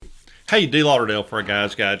Hey, D. Lauderdale for a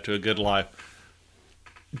Guy's Guide to a Good Life.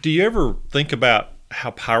 Do you ever think about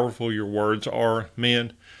how powerful your words are,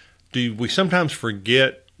 men? Do we sometimes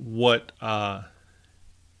forget what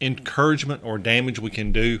encouragement or damage we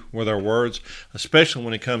can do with our words, especially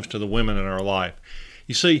when it comes to the women in our life?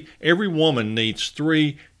 You see, every woman needs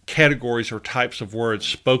three categories or types of words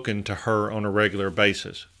spoken to her on a regular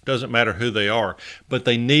basis. Doesn't matter who they are, but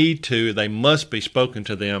they must be spoken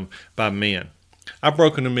to them by men. I've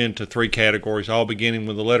broken them into three categories, all beginning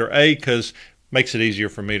with the letter A because it makes it easier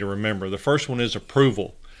for me to remember. The first one is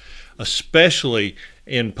approval, especially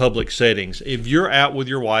in public settings. If you're out with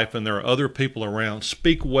your wife and there are other people around,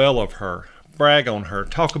 speak well of her. Brag on her.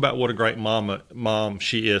 Talk about what a great mom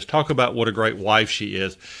she is. Talk about what a great wife she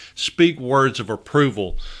is. Speak words of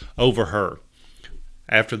approval over her.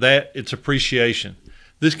 After that, it's appreciation.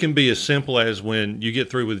 This can be as simple as when you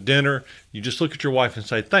get through with dinner, you just look at your wife and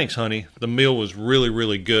say, "Thanks, honey, the meal was really,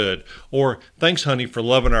 really good." Or, "Thanks, honey, for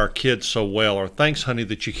loving our kids so well." Or, "Thanks, honey,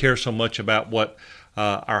 that you care so much about what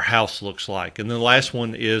our house looks like." And the last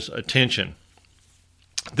one is attention.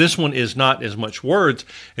 This one is not as much words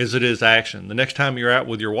as it is action. The next time you're out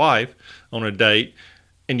with your wife on a date,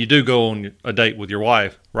 and you do go on a date with your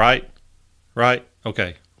wife, right? Right?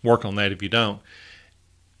 Okay, work on that if you don't.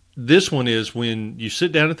 This one is when you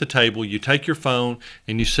sit down at the table, you take your phone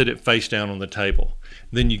and you sit it face down on the table.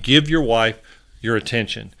 Then you give your wife your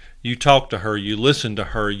attention. You talk to her, you listen to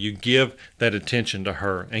her, you give that attention to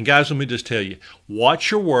her. And guys, let me just tell you,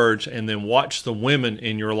 watch your words and then watch the women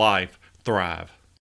in your life thrive.